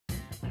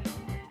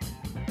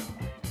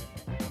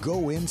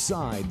Go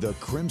inside the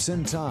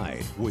Crimson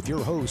Tide with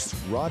your hosts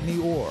Rodney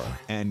Orr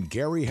and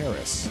Gary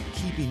Harris,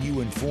 keeping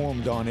you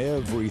informed on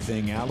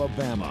everything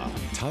Alabama.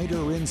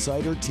 Tider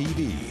Insider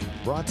TV,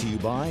 brought to you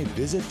by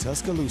Visit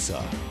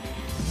Tuscaloosa.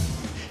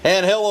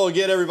 And hello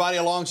again, everybody,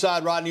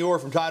 alongside Rodney Orr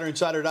from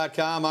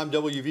TiderInsider.com. I'm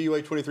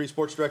WVUA 23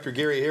 Sports Director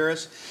Gary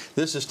Harris.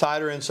 This is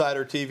Tider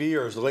Insider TV,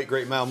 or as the late,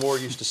 great Mal Moore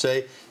used to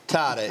say,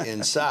 Tider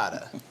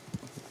Insider.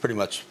 Pretty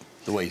much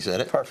the way he said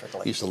it.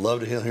 Perfectly. Used to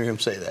love to hear him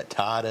say that,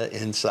 Tider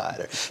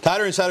Insider.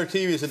 Tider Insider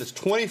TV is in its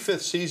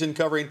 25th season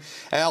covering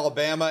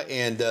Alabama,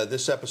 and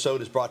this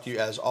episode is brought to you,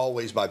 as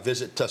always, by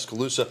Visit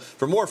Tuscaloosa.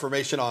 For more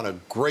information on a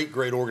great,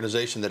 great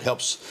organization that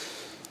helps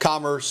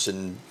commerce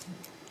and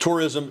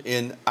tourism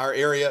in our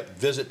area,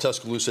 visit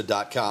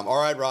Tuscaloosa.com.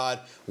 All right, Rod,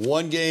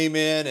 one game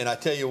in, and I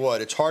tell you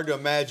what, it's hard to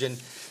imagine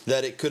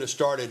that it could have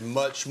started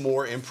much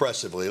more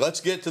impressively.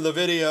 Let's get to the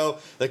video.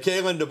 The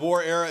Kalen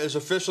DeBoer era is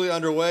officially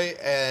underway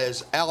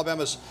as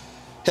Alabama's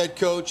head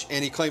coach,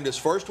 and he claimed his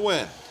first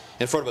win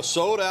in front of a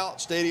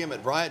sold-out stadium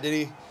at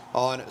Bryant-Denny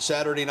on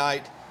Saturday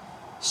night.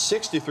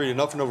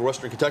 63-0 over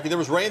Western Kentucky. There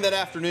was rain that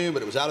afternoon,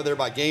 but it was out of there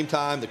by game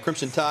time. The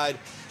Crimson Tide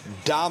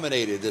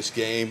dominated this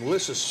game.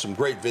 This is some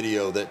great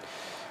video that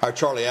our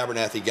Charlie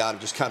Abernathy got,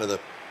 just kind of the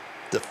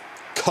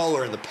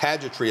color and the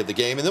pageantry of the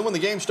game. And then when the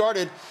game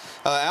started,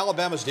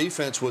 Alabama's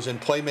defense was in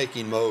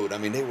playmaking mode. I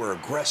mean, they were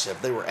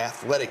aggressive. They were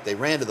athletic. They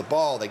ran to the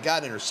ball. They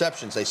got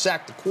interceptions. They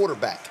sacked the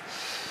quarterback.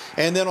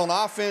 And then on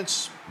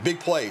offense,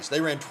 big plays.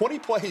 They ran 20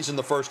 plays in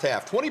the first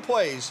half. 20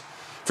 plays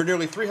for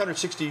nearly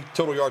 360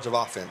 total yards of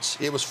offense.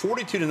 It was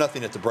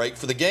 42-0 at the break.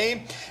 For the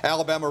game,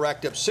 Alabama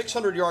racked up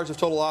 600 yards of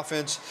total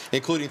offense,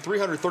 including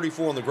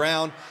 334 on the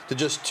ground to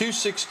just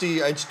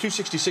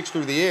 266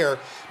 through the air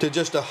to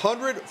just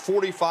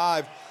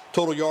 145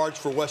 total yards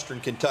for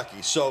Western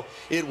Kentucky. So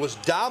it was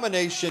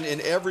domination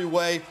in every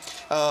way.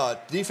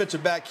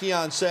 Defensive back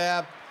Keon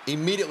Sabb,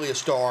 immediately a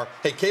star.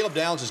 Hey, Caleb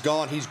Downs is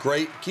gone. He's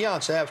great. Keon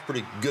Sabb's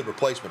pretty good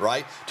replacement,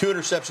 right? 2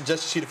 interceptions,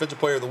 SEC Defensive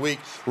Player of the Week.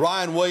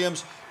 Ryan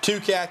Williams,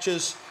 2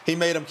 catches. He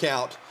made them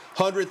count.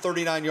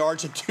 139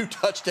 yards and 2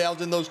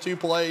 touchdowns in those 2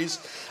 plays.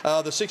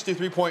 The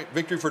 63-point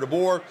victory for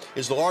DeBoer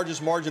is the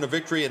largest margin of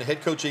victory in a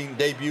head coaching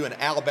debut in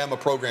Alabama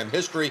program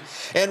history.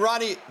 And,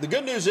 Ronnie, the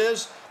good news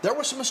is there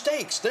were some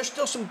mistakes. There's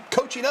still some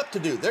coaching up to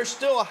do. There's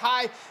still a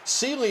high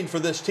ceiling for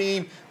this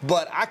team,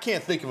 but I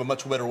can't think of a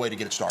much better way to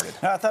get it started.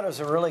 No, I thought it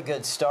was a really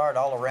good start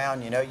all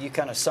around. You know, you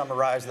kind of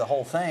summarized the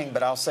whole thing,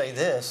 but I'll say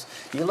this.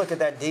 You look at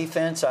that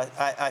defense,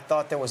 I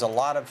thought there was a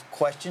lot of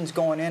questions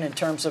going in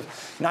terms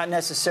of not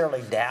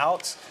necessarily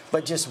doubts,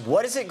 but just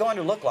what is it going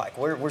to look like?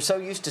 We're so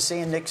used to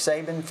seeing Nick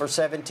Saban for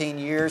 17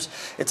 years.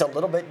 It's a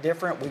little bit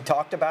different. We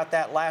talked about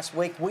that last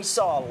week. We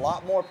saw a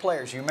lot more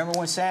players. You remember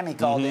when Sammy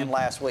called in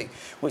last week?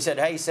 We said,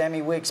 hey,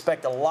 Sammy, we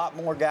expect a lot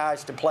more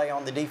guys to play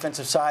on the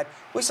defensive side.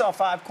 We saw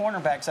 5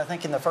 cornerbacks, I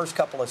think, in the first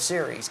couple of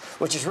series,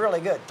 which is really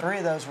good. 3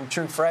 of those were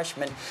true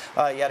freshmen.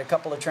 You had a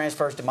couple of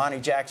transfers.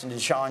 Damani Jackson,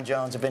 Deshaun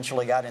Jones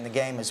eventually got in the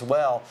game as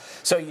well.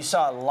 So you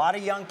saw a lot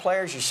of young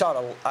players. You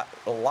saw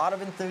a lot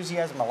of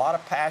enthusiasm, a lot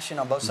of passion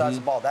on both sides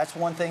of the ball. That's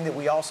one thing that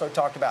we also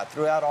talked about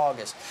throughout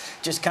August,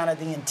 just kind of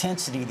the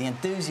intensity, the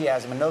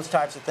enthusiasm, and those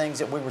types of things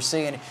that we were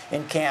seeing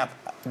in camp.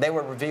 They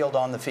were revealed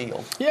on the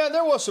field. Yeah,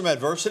 there was some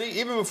adversity.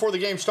 Even before the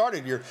game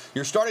started, your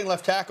starting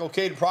left tackle,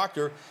 Caden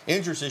Proctor,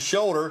 injures his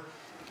shoulder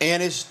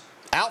and is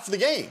out for the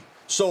game.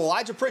 So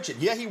Elijah Pritchett,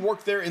 yeah, he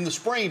worked there in the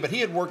spring, but he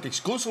had worked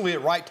exclusively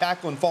at right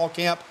tackle in fall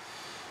camp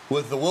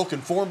with the Wilkin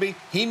Formby.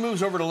 He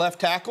moves over to left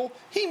tackle.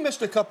 He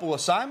missed a couple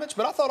assignments,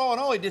 but I thought all in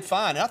all he did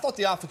fine. And I thought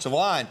the offensive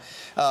line,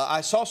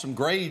 I saw some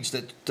grades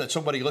that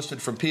somebody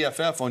listed from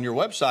PFF on your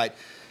website.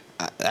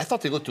 I thought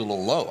they looked a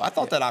little low. I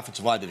thought that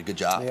offensive line did a good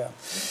job. Yeah.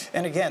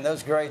 And again,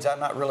 those grades, I'm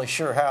not really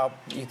sure how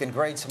you can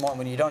grade someone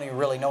when you don't even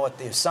really know what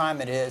the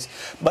assignment is.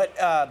 But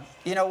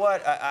you know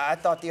what? I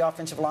thought the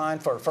offensive line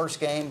for a first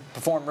game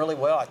performed really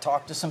well. I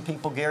talked to some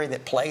people, Gary,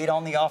 that played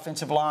on the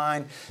offensive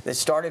line, that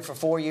started for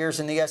 4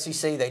 years in the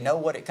SEC. They know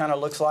what it kind of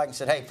looks like and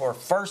said, hey, for a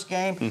first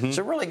game, it's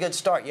a really good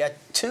start. You had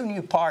 2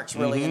 new parts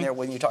really in there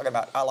when you talk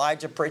about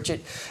Elijah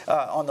Pritchett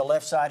on the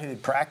left side, who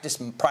had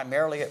practiced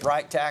primarily at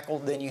right tackle.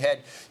 Then you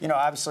had, you know,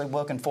 obviously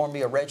Wilkin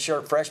Formby, a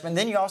redshirt freshman.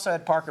 Then you also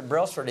had Parker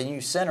Brailsford, a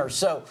new center.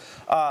 So,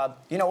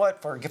 you know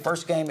what? For a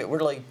first game, it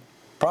really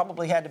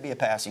probably had to be a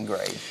passing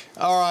grade.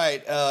 All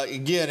right.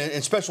 Again,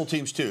 and special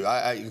teams, too.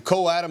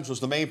 Cole Adams was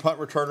the main punt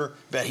returner.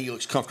 Bet he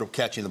looks comfortable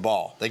catching the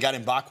ball. They got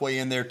Mbakwe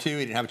in there, too.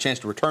 He didn't have a chance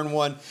to return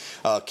one.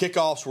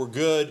 Kickoffs were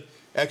good.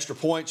 Extra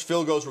points,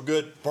 field goals were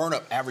good.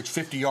 Burnup averaged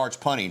 50 yards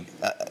punting.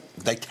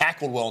 They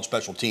tackled well on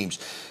special teams.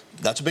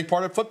 That's a big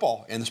part of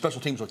football, and the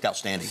special teams looked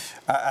outstanding.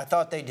 I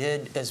thought they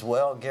did as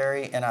well,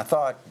 Gary, and I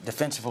thought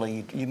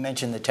defensively, you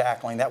mentioned the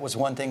tackling. That was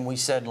one thing we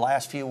said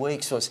last few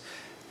weeks was,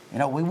 you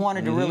know, we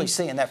wanted to really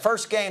see. In that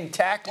first game,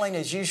 tackling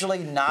is usually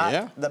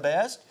not the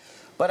best.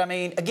 But, I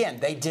mean, again,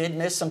 they did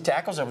miss some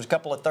tackles. There was a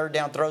couple of third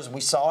down throws. We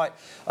saw it.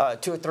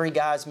 2 or 3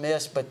 guys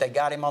missed, but they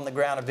got him on the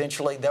ground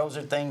eventually. Those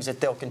are things that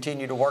they'll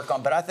continue to work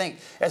on. But I think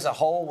as a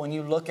whole, when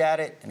you look at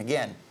it, and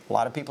again, a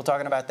lot of people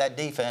talking about that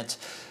defense,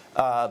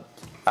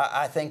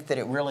 I think that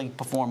it really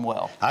performed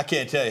well. I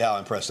can't tell you how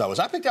impressed I was.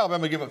 I picked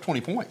Alabama to give up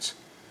 20 points.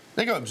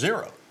 They gave up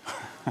 0.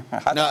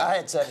 I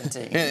had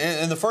 17.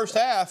 In the first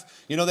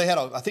half, you know, they had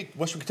I think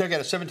Western Kentucky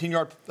had a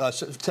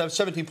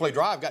 17-play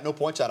drive, got no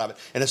points out of it.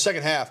 In the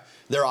second half,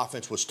 their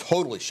offense was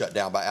totally shut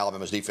down by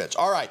Alabama's defense.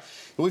 All right,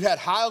 we've had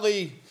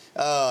highly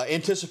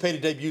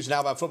anticipated debuts in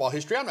Alabama football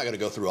history. I'm not going to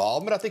go through all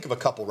of them, but I think of a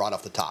couple right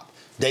off the top.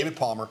 David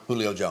Palmer,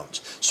 Julio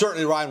Jones.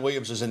 Certainly Ryan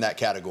Williams is in that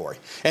category,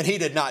 and he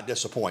did not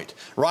disappoint.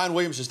 Ryan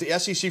Williams is the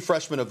SEC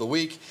Freshman of the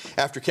Week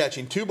after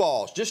catching 2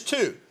 balls, just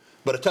 2,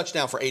 but a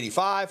touchdown for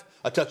 85,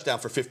 a touchdown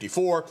for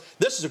 54.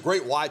 This is a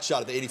great wide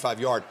shot at the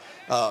 85-yard.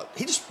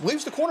 He just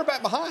leaves the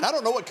cornerback behind. I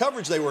don't know what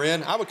coverage they were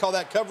in. I would call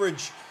that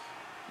coverage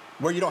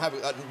where you don't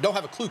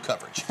have a clue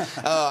coverage.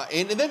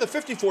 And then the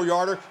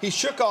 54-yarder, he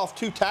shook off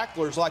 2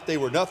 tacklers like they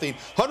were nothing.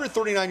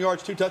 139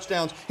 yards, 2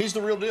 touchdowns. He's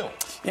the real deal.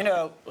 You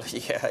know,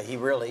 yeah, he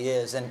really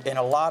is. And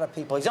a lot of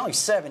people, he's only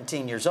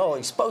 17 years old.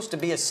 He's supposed to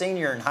be a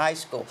senior in high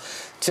school.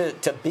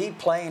 To be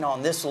playing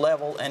on this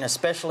level, and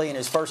especially in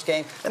his first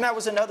game. And that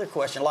was another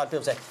question. A lot of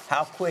people say,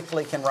 how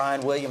quickly can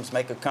Ryan Williams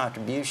make a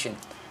contribution?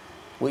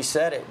 We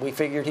said it. We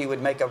figured he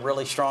would make a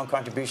really strong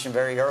contribution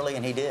very early,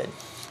 and he did.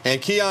 And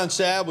Keon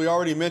Sabb, we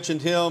already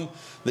mentioned him,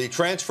 the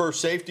transfer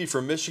safety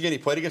from Michigan. He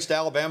played against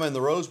Alabama in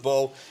the Rose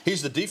Bowl.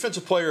 He's the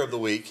Defensive Player of the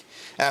Week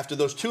after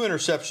those 2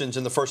 interceptions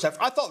in the first half.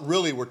 I thought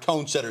really were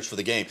tone setters for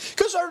the game.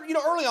 Because, you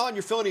know, early on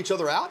you're filling each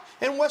other out.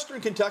 And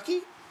Western Kentucky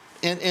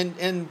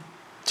and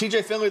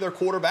T.J. Finley, their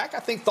quarterback, I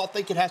think thought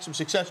they could have some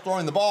success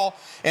throwing the ball.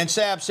 And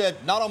Sabb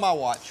said, not on my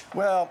watch.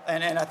 Well,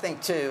 and I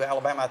think, too,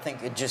 Alabama, I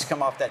think it just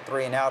come off that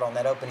 3 and out on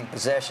that opening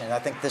possession. I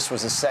think this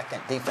was the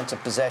second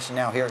defensive possession.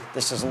 Now here,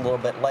 this is a little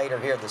bit later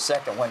here, the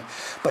second one.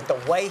 But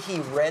the way he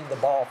read the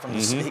ball from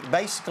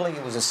basically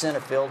it was a center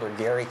fielder,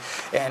 Gary.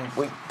 And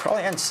we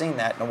probably hadn't seen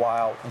that in a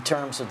while in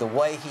terms of the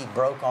way he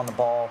broke on the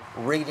ball,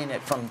 reading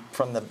it from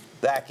the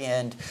back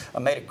end.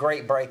 Made a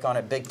great break on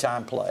it,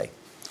 big-time play.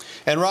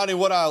 And, Rodney,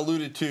 what I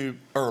alluded to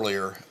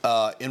earlier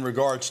in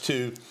regards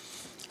to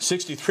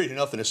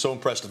 63-0 is so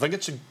impressive. I think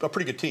it's a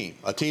pretty good team,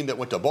 a team that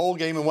went to a bowl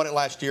game and won it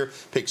last year,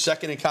 picked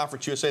second in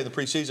Conference USA in the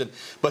preseason.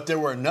 But there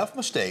were enough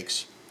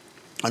mistakes,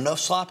 enough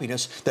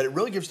sloppiness, that it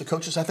really gives the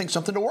coaches, I think,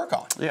 something to work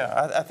on.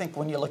 Yeah, I think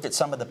when you look at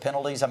some of the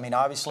penalties, I mean,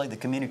 obviously the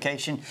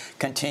communication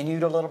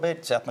continued a little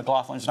bit. Seth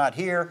McLaughlin's not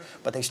here,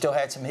 but they still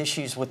had some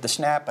issues with the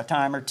snap a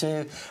time or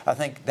 2. I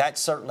think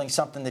that's certainly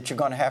something that you're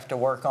going to have to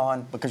work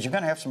on because you're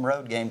going to have some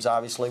road games,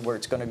 obviously, where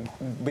it's going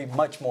to be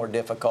much more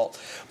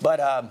difficult.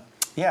 But,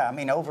 yeah, I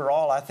mean,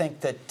 overall, I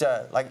think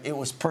that like it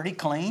was pretty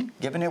clean,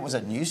 given it was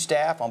a new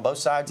staff on both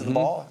sides of the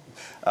ball,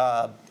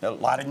 a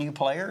lot of new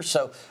players.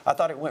 So I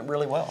thought it went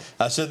really well.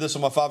 I said this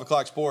on my 5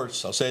 o'clock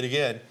sports. I'll say it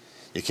again.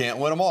 You can't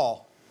win them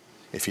all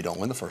if you don't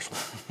win the first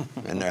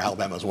one. And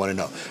Alabama's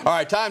 1-0. All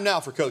right, time now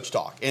for Coach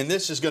Talk. And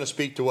this is going to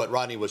speak to what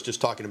Rodney was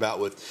just talking about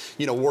with,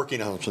 you know, working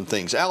on some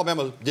things.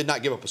 Alabama did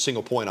not give up a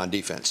single point on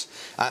defense.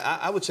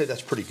 I would say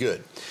that's pretty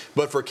good.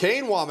 But for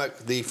Kane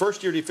Wommack, the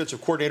first-year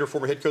defensive coordinator,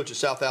 former head coach at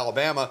South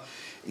Alabama,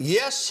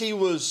 yes, he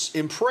was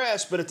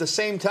impressed, but at the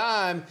same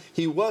time,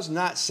 he was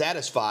not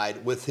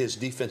satisfied with his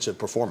defensive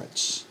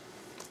performance.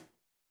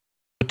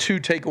 The 2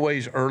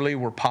 takeaways early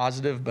were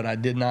positive, but I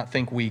did not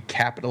think we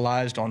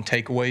capitalized on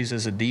takeaways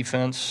as a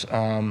defense.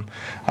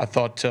 I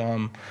thought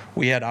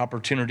we had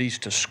opportunities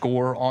to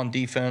score on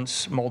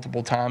defense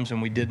multiple times,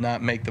 and we did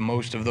not make the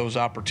most of those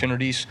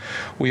opportunities.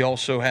 We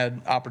also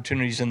had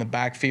opportunities in the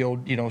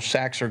backfield. You know,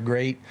 sacks are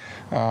great,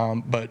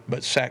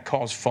 but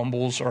sack-caused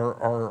fumbles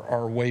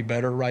are way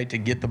better, right, to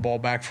get the ball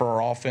back for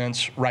our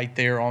offense right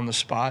there on the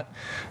spot.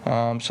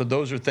 So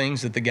those are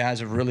things that the guys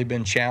have really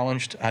been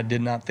challenged. I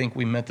did not think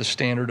we met the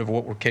standard of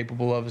what we're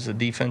capable of as a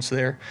defense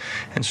there,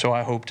 and so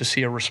I hope to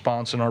see a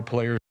response in our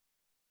players.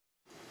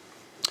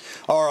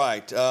 All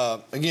right,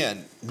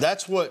 again,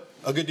 that's what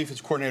a good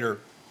defense coordinator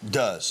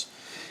does.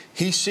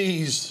 We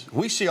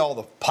see all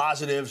the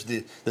positives,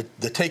 the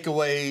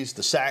takeaways,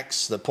 the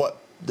sacks,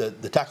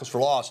 the tackles for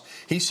loss.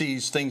 He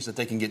sees things that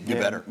they can do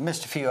better.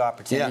 Missed a few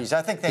opportunities. Yeah.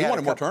 I think they he had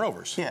wanted more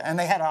turnovers. Yeah, and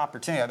they had an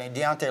opportunity. I mean,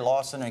 Deontay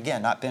Lawson,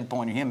 again, not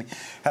pinpointing him, he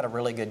had a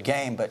really good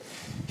game, but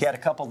he had a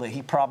couple that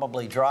he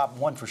probably dropped.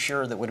 One for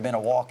sure that would have been a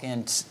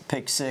walk-in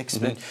pick 6.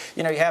 But,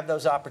 you know, you have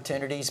those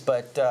opportunities.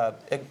 But,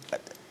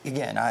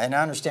 again, I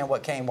understand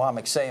what Kane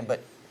Wommack's saying,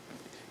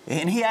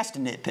 and he has to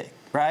nitpick.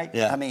 Right?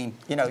 Yeah. I mean,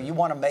 you know, you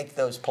want to make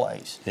those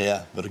plays.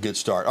 Yeah, but a good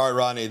start. All right,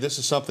 Rodney, this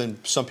is something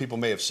some people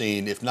may have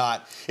seen. If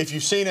not, if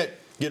you've seen it,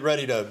 get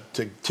ready to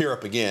tear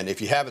up again.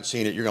 If you haven't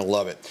seen it, you're going to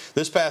love it.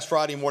 This past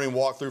Friday morning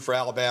walkthrough for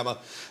Alabama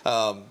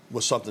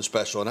was something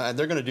special, and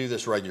they're going to do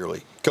this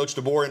regularly. Coach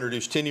DeBoer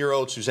introduced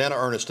 10-year-old Susanna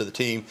Ernest to the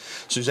team.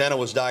 Susanna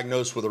was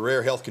diagnosed with a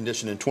rare health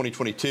condition in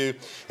 2022,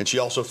 and she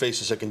also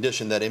faces a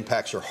condition that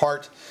impacts her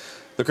heart.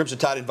 The Crimson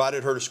Tide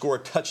invited her to score a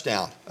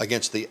touchdown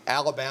against the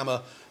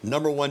Alabama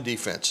 #1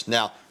 defense.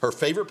 Now, her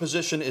favorite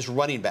position is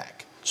running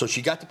back. So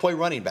she got to play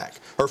running back.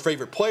 Her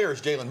favorite player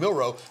is Jalen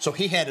Milroe, so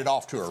he handed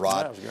off to her,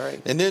 Rod. That was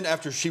great. And then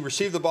after she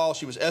received the ball,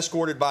 she was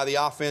escorted by the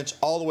offense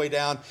all the way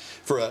down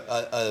for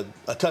a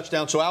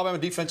touchdown. So Alabama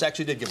defense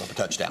actually did give up a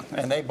touchdown.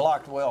 And they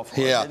blocked well for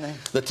it, didn't they?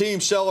 The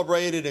team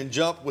celebrated and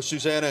jumped with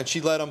Susanna, and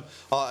she led them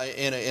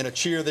in a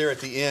cheer there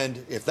at the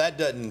end. If that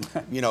doesn't,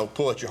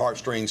 pull at your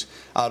heartstrings,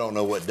 I don't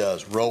know what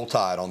does. Roll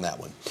Tide on that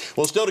one.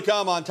 Well, still to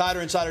come on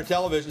Tider Insider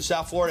Television,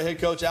 South Florida head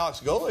coach Alex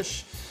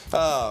Golesh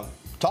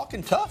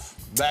talking tough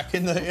back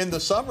in the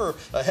summer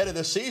ahead of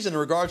the season in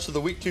regards to the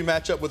Week 2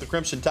 matchup with the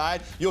Crimson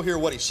Tide. You'll hear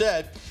what he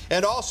said.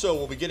 And also,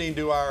 we'll be getting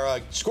to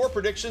our score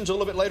predictions a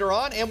little bit later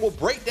on, and we'll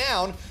break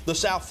down the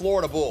South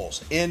Florida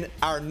Bulls. In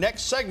our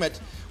next segment,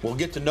 we'll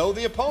get to know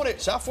the opponent.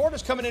 South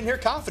Florida's coming in here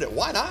confident.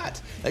 Why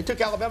not? They took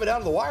Alabama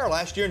down to the wire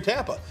last year in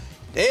Tampa.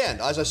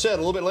 And as I said, a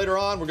little bit later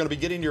on, we're going to be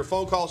getting your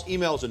phone calls,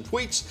 emails, and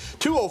tweets.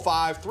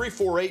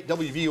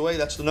 205-348-WVOA.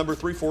 That's the number,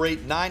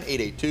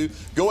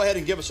 348-9882. Go ahead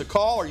and give us a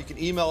call, or you can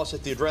email us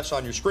at the address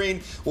on your screen.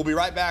 We'll be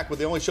right back with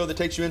the only show that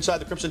takes you inside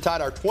the Crimson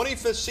Tide, our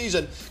 25th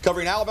season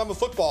covering Alabama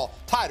football.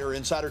 Tider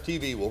Insider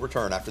TV will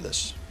return after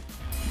this.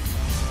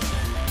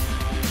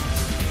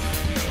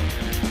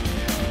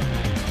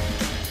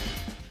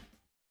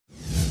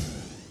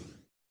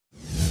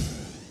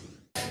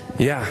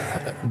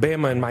 Yeah,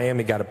 Bama and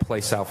Miami got to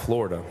play South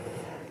Florida.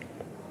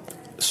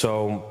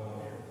 So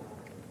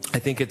I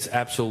think it's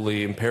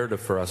absolutely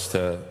imperative for us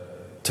to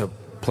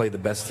play the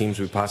best teams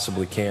we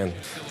possibly can.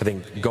 I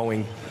think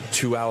going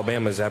to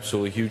Alabama is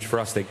absolutely huge for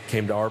us. They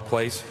came to our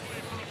place.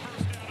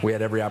 We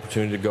had every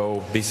opportunity to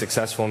go be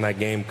successful in that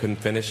game, couldn't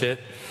finish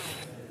it.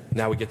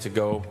 Now we get to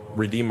go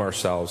redeem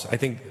ourselves. I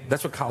think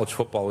that's what college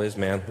football is,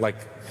 man. Like,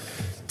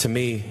 to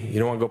me, you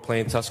don't want to go play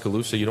in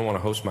Tuscaloosa. You don't want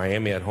to host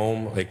Miami at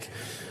home.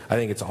 I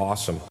think it's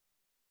awesome.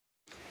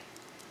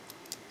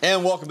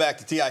 And welcome back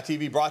to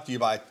TITV, brought to you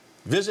by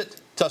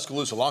Visit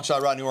Tuscaloosa.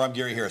 Alongside Rodney Orr, I'm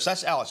Gary Harris.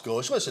 That's Alex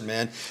Golesh. Listen,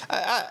 man,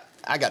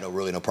 I got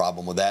no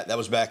problem with that. That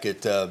was back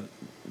at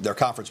their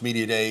conference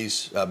media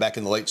days back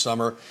in the late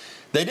summer.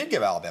 They did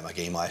give Alabama a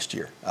game last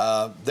year.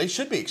 They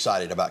should be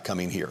excited about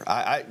coming here.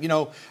 I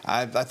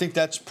think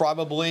that's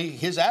probably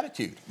his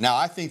attitude. Now,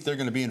 I think they're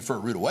going to be in for a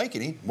rude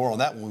awakening. More on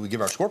that when we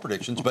give our score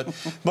predictions.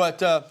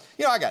 But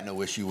I got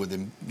no issue with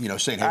him,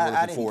 saying, hey, we're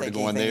looking forward to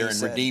going there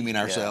and redeeming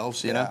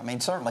ourselves. You know, I mean,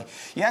 certainly,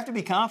 you have to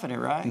be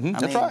confident, right? Mm-hmm.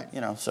 That's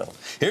right. So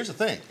here's the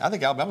thing. I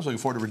think Alabama's looking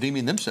forward to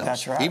redeeming themselves.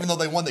 That's right. Even though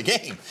they won the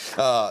game.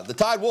 The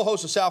Tide will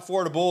host the South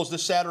Florida Bulls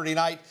this Saturday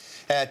night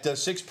at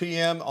 6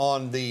 p.m.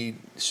 on the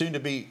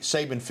soon-to-be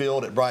Saban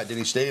Field at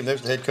Bryant-Denny Stadium.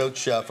 There's the head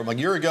coach from a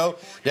year ago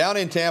down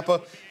in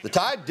Tampa. The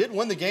Tide did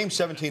win the game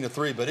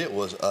 17-3, but it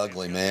was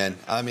ugly, man.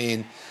 I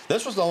mean,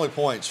 this was the only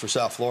points for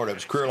South Florida. It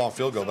was a career-long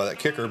field goal by that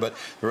kicker, but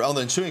on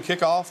the ensuing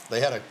kickoff,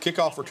 they had a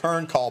kickoff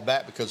return called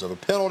back because of a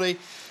penalty.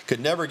 Could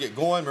never get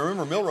going.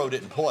 Remember, Milroe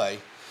didn't play,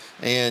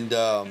 and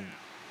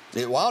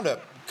it wound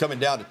up coming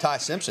down to Ty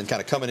Simpson,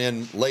 kind of coming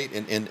in late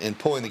and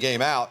pulling the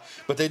game out.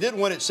 But they did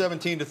win it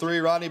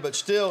 17-3, Rodney. But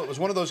still, it was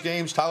one of those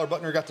games. Tyler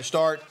Buckner got the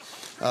start.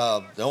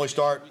 The only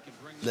start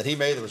that he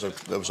made,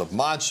 there was a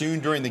monsoon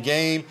during the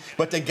game.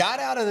 But they got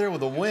out of there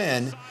with a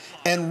win.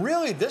 And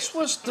really, this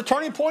was the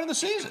turning point of the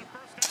season.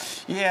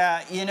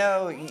 Yeah,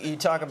 you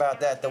talk about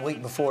that the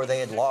week before they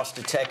had lost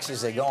to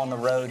Texas. They go on the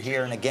road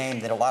here in a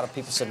game that a lot of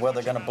people said, well,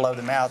 they're going to blow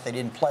them out. They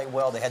didn't play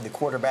well. They had the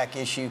quarterback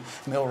issue.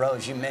 Milroe,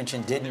 as you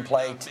mentioned, didn't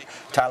play.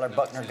 Tyler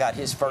Buckner got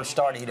his first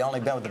start. He'd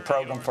only been with the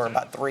program for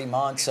about 3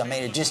 months. I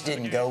mean, it just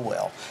didn't go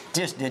well.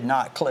 Just did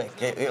not click.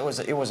 It was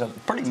a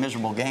pretty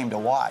miserable game to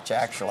watch,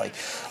 actually.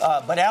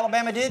 But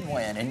Alabama did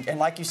win. And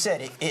like you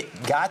said,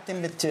 it got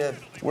them to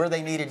where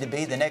they needed to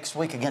be the next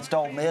week against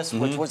Ole Miss,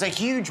 which was a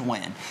huge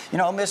win.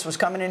 Ole Miss was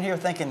coming in here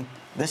thinking,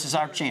 this is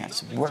our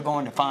chance. We're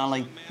going to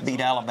finally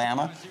beat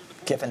Alabama.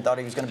 Kiffin thought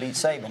he was going to beat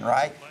Saban,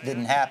 right?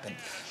 Didn't happen.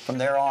 From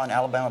there on,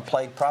 Alabama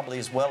played probably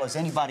as well as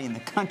anybody in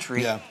the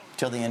country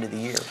till the end of the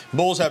year.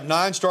 Bulls have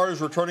 9 starters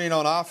returning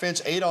on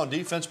offense, 8 on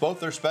defense. Both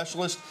their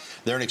specialists.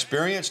 They're an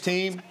experienced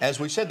team, as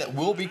we said, that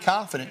will be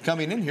confident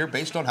coming in here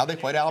based on how they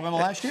played Alabama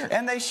last year.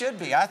 And they should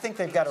be. I think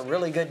they've got a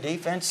really good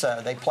defense.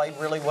 They played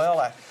really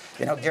well.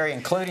 Gary,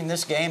 including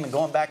this game and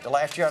going back to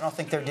last year, I don't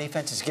think their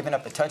defense has given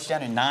up a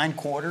touchdown in 9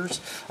 quarters.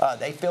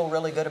 They feel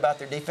really good about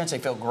their defense. They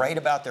feel great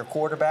about their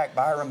quarterback,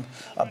 Byron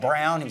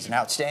Brown. He's an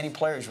outstanding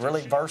player. He's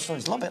really versatile.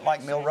 He's a little bit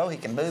like Milroe. He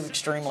can move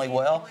extremely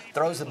well,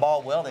 throws the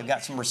ball well. They've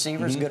got some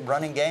receivers, good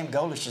running game.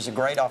 Golesh is a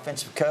great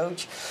offensive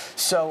coach.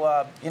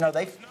 So,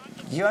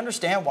 you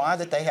understand why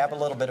that they have a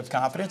little bit of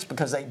confidence,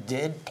 because they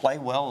did play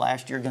well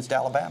last year against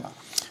Alabama.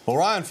 Well,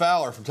 Ryan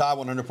Fowler from Tide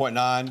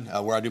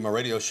 100.9, where I do my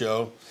radio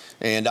show,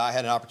 and I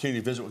had an opportunity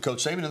to visit with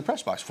Coach Saban in the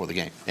press box before the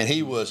game. And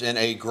he was in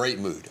a great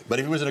mood. But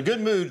if he was in a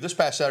good mood this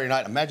past Saturday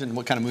night, imagine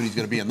what kind of mood he's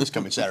going to be in this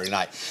coming Saturday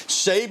night.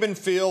 Saban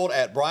Field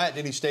at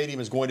Bryant-Denny Stadium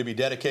is going to be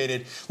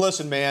dedicated.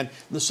 Listen, man,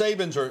 the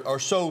Sabans are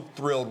so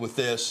thrilled with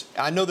this.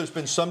 I know there's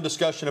been some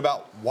discussion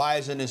about why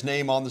isn't his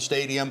name on the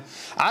stadium.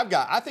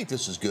 I think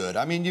this is good.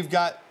 I mean, you've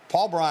got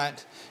Paul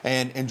Bryant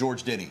and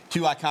George Denny,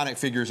 two iconic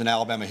figures in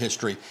Alabama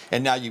history,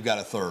 and now you've got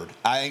a third.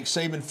 I think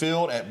Saban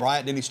Field at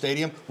Bryant-Denny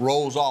Stadium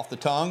rolls off the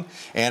tongue,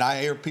 and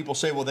I hear people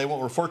say, well, they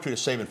won't refer to it as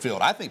Saban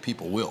Field. I think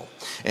people will,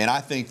 and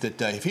I think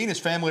that if he and his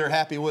family are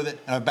happy with it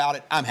and about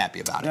it, I'm happy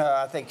about it. No,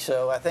 I think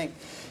so. I think,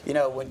 you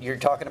know, when you're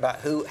talking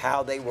about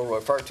how they will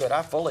refer to it,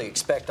 I fully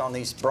expect on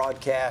these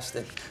broadcasts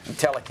and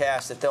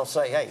telecasts that they'll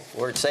say, hey,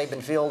 we're at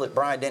Saban Field at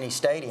Bryant-Denny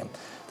Stadium.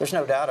 There's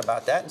no doubt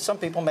about that. And some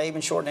people may even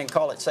shorten it and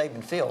call it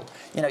Saban Field.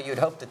 You know, you'd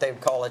hope that they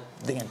would call it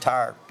the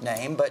entire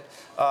name. But,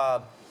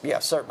 yeah,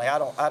 certainly. I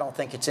don't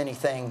think it's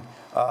anything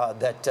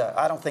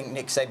I don't think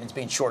Nick Saban's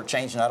being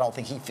shortchanged, and I don't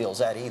think he feels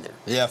that either.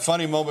 Yeah,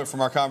 funny moment from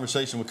our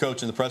conversation with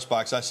Coach in the press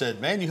box. I said,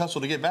 man, you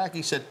hustled to get back.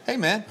 He said, hey,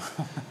 man,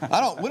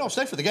 we don't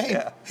stay for the game.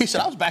 Yeah. He said,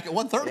 I was back at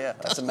 1:30. Yeah,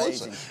 that's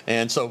amazing.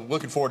 And so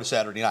looking forward to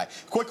Saturday night.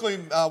 Quickly,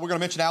 we're going to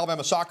mention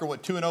Alabama soccer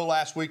went 2-0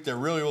 last week. They're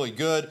really, really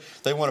good.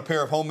 They won a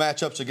pair of home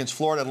matchups against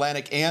Florida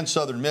Atlantic and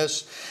Southern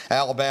Miss.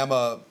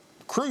 Alabama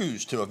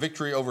cruised to a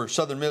victory over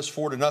Southern Miss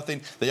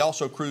 4-0. They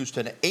also cruised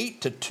to an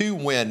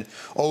 8-2 win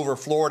over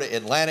Florida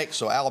Atlantic.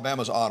 So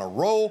Alabama's on a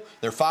roll.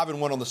 They're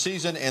 5-1 on the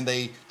season, and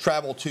they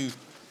travel to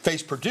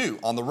face Purdue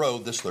on the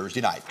road this Thursday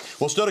night.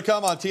 Well, still to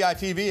come on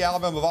TITV,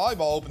 Alabama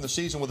Volleyball opened the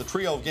season with a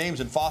trio of games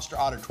in Foster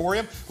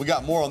Auditorium. We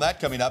got more on that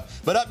coming up.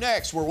 But up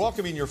next, we're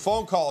welcoming your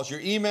phone calls, your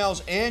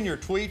emails, and your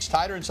tweets.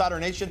 Tighter Insider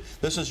Nation,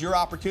 this is your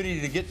opportunity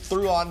to get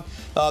through on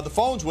the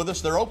phones with us.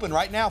 They're open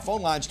right now.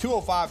 Phone lines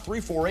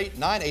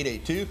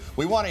 205-348-9882.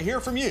 We want to hear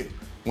from you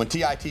when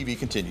TITV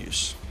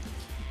continues.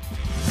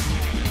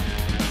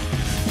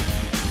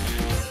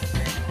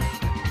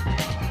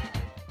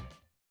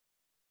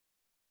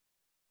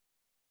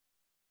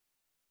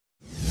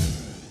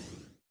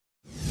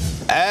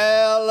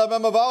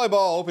 Alabama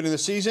Volleyball opening the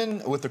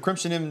season with the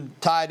Crimson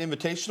Tide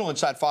Invitational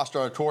inside Foster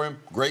Auditorium.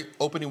 Great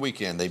opening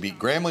weekend. They beat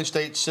Grambling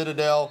State,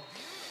 Citadel,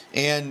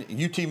 and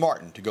UT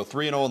Martin to go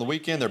 3-0 on the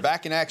weekend. They're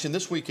back in action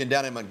this weekend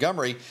down in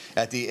Montgomery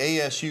at the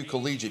ASU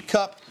Collegiate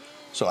Cup.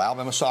 So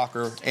Alabama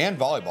soccer and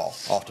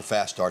volleyball off to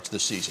fast starts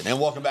this season. And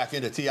welcome back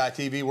into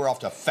TITV. We're off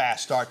to a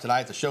fast start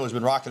tonight. The show has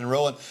been rocking and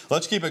rolling.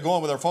 Let's keep it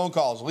going with our phone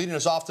calls. Leading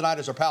us off tonight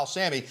is our pal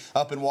Sammy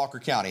up in Walker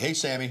County. Hey,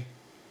 Sammy.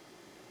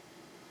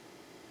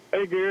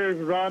 Hey, Gary,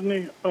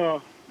 Rodney.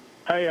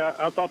 Hey,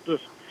 I thought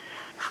this,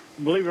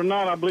 believe it or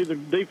not, I believe the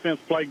defense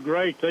played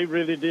great. They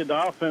really did.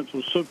 The offense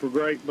was super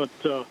great. But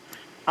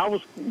I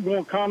was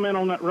going to comment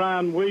on that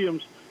Ryan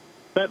Williams.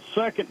 That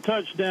second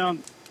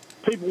touchdown,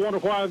 people wonder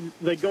why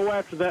they go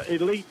after that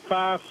elite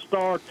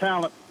five-star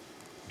talent.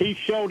 He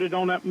showed it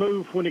on that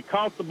move. When he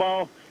caught the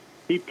ball,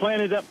 he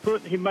planted that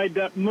foot and he made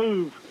that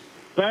move.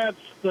 That's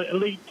the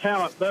elite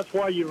talent. That's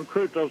why you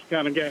recruit those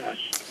kind of guys.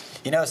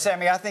 You know,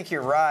 Sammy, I think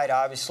you're right,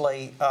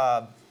 obviously.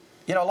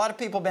 You know, a lot of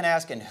people have been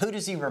asking, who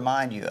does he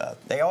remind you of?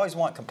 They always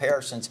want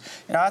comparisons.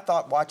 You know, I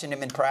thought watching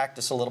him in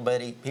practice a little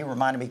bit, he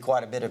reminded me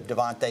quite a bit of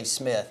Devontae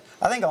Smith.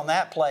 I think on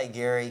that play,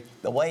 Gary,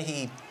 the way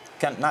he,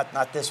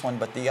 not this one,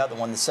 but the other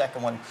one, the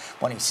second one,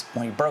 when he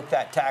broke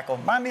that tackle,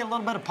 reminded me a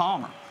little bit of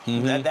Palmer.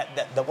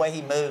 Mm-hmm. The way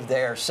he moved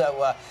there.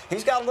 So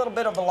he's got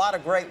a lot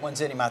of great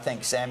ones in him, I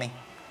think, Sammy.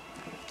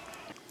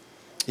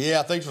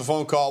 Yeah, thanks for the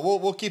phone call.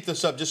 We'll keep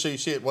this up just so you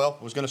see it. Well,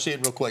 I was going to see it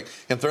real quick.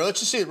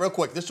 Let's just see it real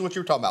quick. This is what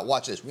you were talking about.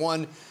 Watch this.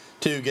 1,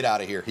 2, get out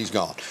of here. He's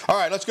gone. All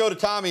right, let's go to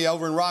Tommy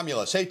over in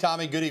Romulus. Hey,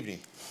 Tommy, good evening.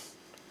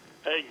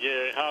 Hey,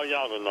 Gary, how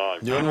y'all tonight?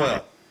 Doing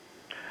well.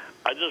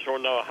 I just want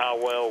to know how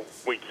well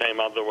we came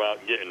out there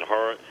without getting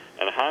hurt,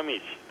 and how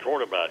many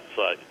quarterback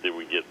sacks did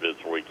we get this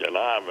weekend?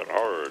 I haven't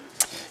heard.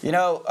 You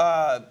know,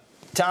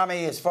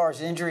 Tommy, as far as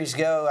injuries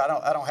go, I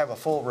don't have a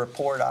full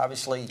report,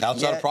 obviously.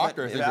 Outside of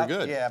Proctor, I think you're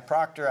good. Yeah,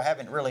 Proctor, I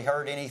haven't really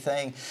heard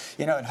anything.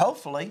 You know, and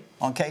hopefully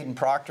on Caden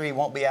Proctor, he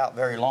won't be out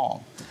very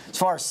long. As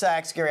far as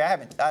sacks, Gary, I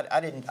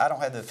don't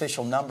have the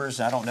official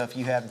numbers. I don't know if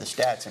you have the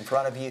stats in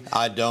front of you.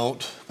 I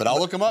don't, but I'll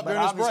look them up during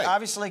this break.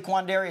 Obviously,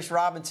 Quandarius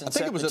Robinson. I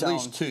think it was at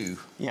least 2.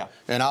 Yeah.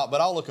 But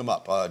I'll look them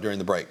up during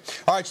the break.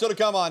 All right, still to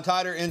come on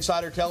Tighter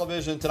Insider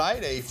Television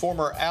tonight. A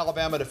former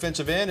Alabama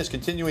defensive end is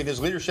continuing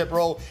his leadership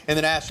role in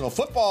the National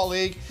Football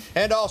League,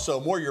 and also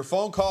more of your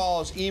phone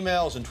calls,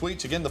 emails, and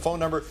tweets. Again, the phone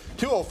number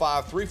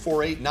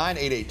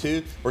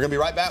 205-348-9882. We're going to be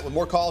right back with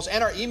more calls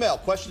and our email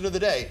question of the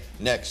day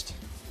next.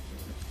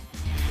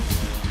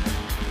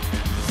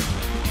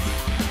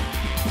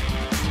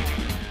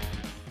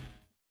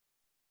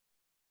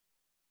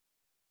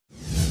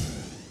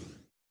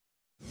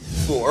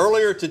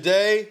 Earlier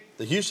today,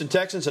 the Houston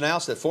Texans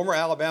announced that former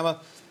Alabama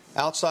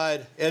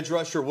outside edge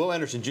rusher Will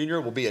Anderson Jr.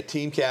 will be a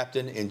team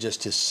captain in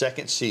just his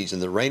second season.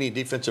 The reigning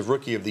Defensive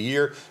Rookie of the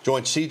Year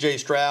joins C.J.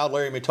 Stroud,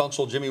 Larry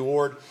Tunsil, Jimmy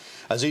Ward,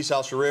 Azeez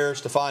Al-Sharir,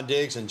 Stephon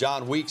Diggs, and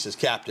John Weeks as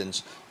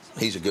captains.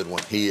 He's a good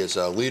one. He is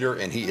a leader,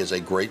 and he is a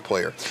great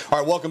player. All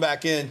right, welcome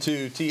back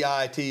into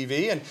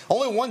TITV. And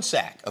only one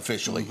sack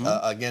officially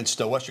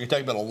against Western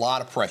Kentucky, but a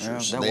lot of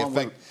pressures. Yeah,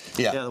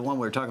 the one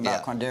we were talking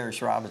about,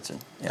 Quandarius Robinson.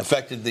 Yeah.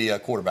 Affected the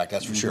quarterback,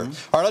 that's for sure. All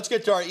right, let's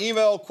get to our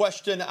email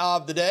question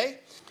of the day.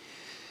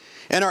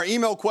 And our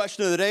email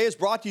question of the day is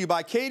brought to you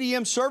by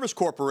KDM Service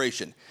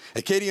Corporation.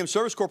 At KDM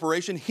Service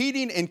Corporation,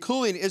 heating and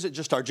cooling isn't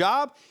just our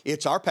job,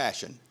 it's our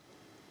passion.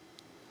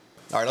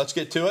 All right, let's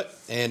get to it.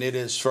 And it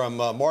is from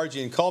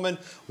Margie and Coleman.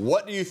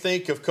 What do you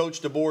think of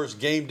Coach DeBoer's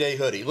game day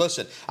hoodie?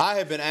 Listen, I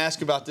have been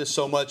asked about this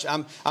so much.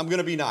 I'm going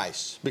to be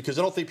nice because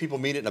I don't think people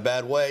mean it in a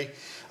bad way.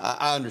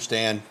 I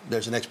understand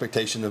there's an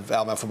expectation of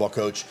Alabama football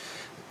coach.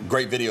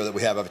 Great video that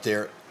we have up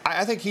there.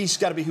 I think he's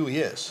got to be who he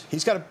is.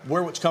 He's got to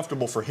wear what's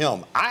comfortable for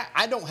him.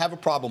 I don't have a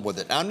problem with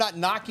it. I'm not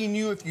knocking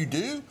you if you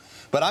do,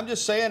 but I'm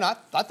just saying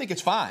I think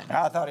it's fine.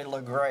 I thought it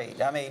looked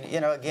great. I mean, you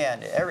know,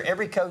 again,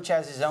 every coach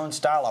has his own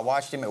style. I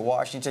watched him at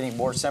Washington. He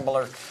wore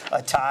similar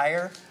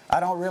attire. I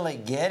don't really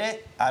get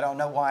it. I don't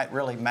know why it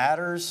really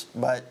matters,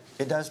 but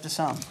it does to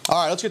some.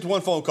 All right, let's get to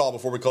one phone call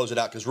before we close it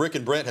out because Rick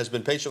and Brent has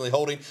been patiently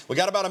holding. We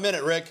got about a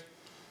minute, Rick.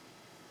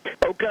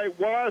 Okay,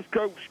 why is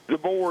Coach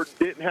DeBoer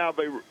didn't have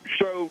a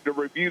show to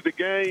review the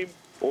game,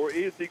 or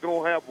is he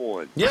going to have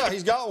one? Yeah,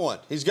 he's got one.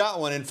 He's got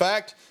one. In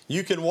fact,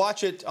 you can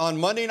watch it on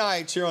Monday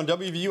nights here on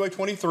WVUA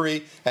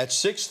 23 at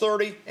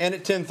 6:30 and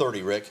at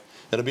 10:30, Rick.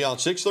 It'll be on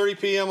 6:30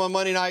 p.m. on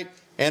Monday night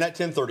and at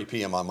 10:30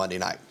 p.m. on Monday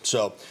night.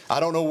 So I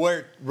don't know where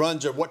it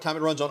runs or what time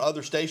it runs on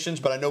other stations,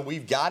 but I know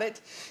we've got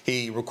it.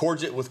 He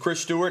records it with Chris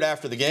Stewart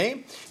after the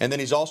game, and then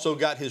he's also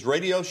got his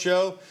radio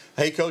show,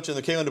 Hey Coach, and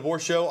the Kalen DeBoer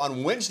Show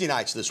on Wednesday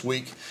nights this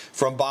week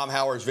from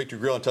Baumhauer's Victory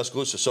Grill in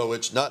Tuscaloosa. So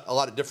it's not a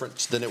lot of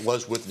difference than it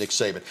was with Nick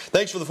Saban.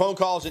 Thanks for the phone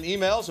calls and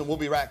emails, and we'll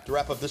be back to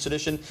wrap up this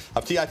edition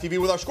of TITV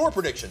with our score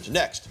predictions.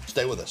 Next,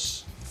 stay with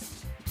us.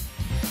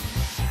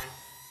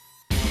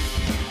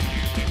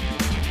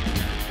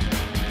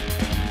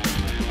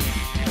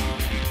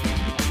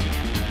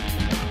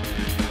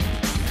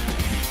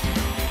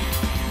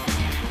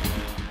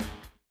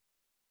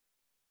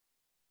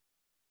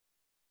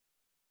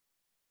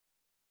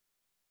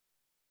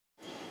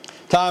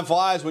 Time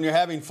flies when you're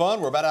having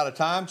fun. We're about out of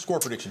time. Score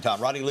prediction time.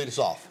 Rodney, lead us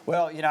off.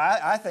 Well, you know,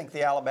 I think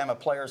the Alabama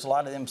players, a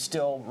lot of them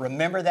still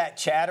remember that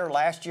chatter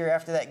last year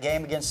after that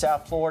game against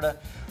South Florida.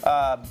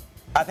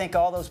 I think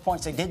all those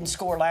points they didn't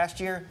score last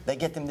year, they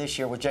get them this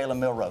year with Jalen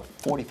Milroe,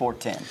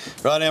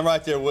 44-10. Rodney, I'm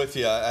right there with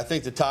you. I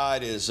think the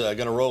Tide is going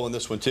to roll in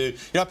this one, too. You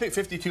know, I picked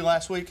 52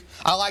 last week.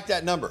 I like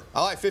that number.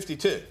 I like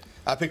 52.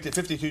 I picked it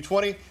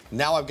 52-20.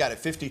 Now I've got it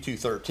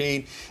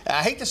 52-13.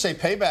 I hate to say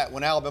payback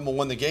when Alabama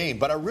won the game,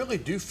 but I really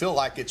do feel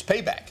like it's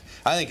payback.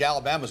 I think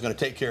Alabama's going to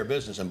take care of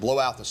business and blow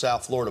out the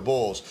South Florida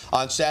Bulls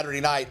on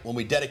Saturday night when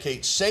we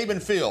dedicate Saban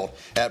Field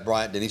at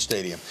Bryant-Denny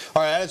Stadium.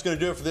 All right, that is going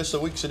to do it for this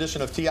week's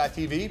edition of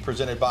TITV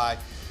presented by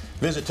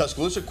Visit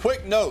Tuscaloosa.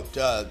 Quick note,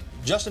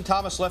 Justin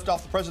Thomas left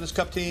off the President's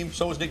Cup team.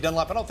 So was Nick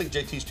Dunlap. I don't think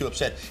JT's too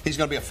upset. He's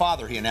going to be a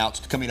father, he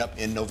announced, coming up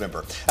in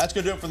November. That's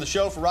going to do it for the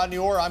show. For Rodney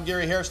Orr, I'm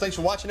Gary Harris. Thanks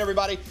for watching,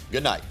 everybody.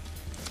 Good night.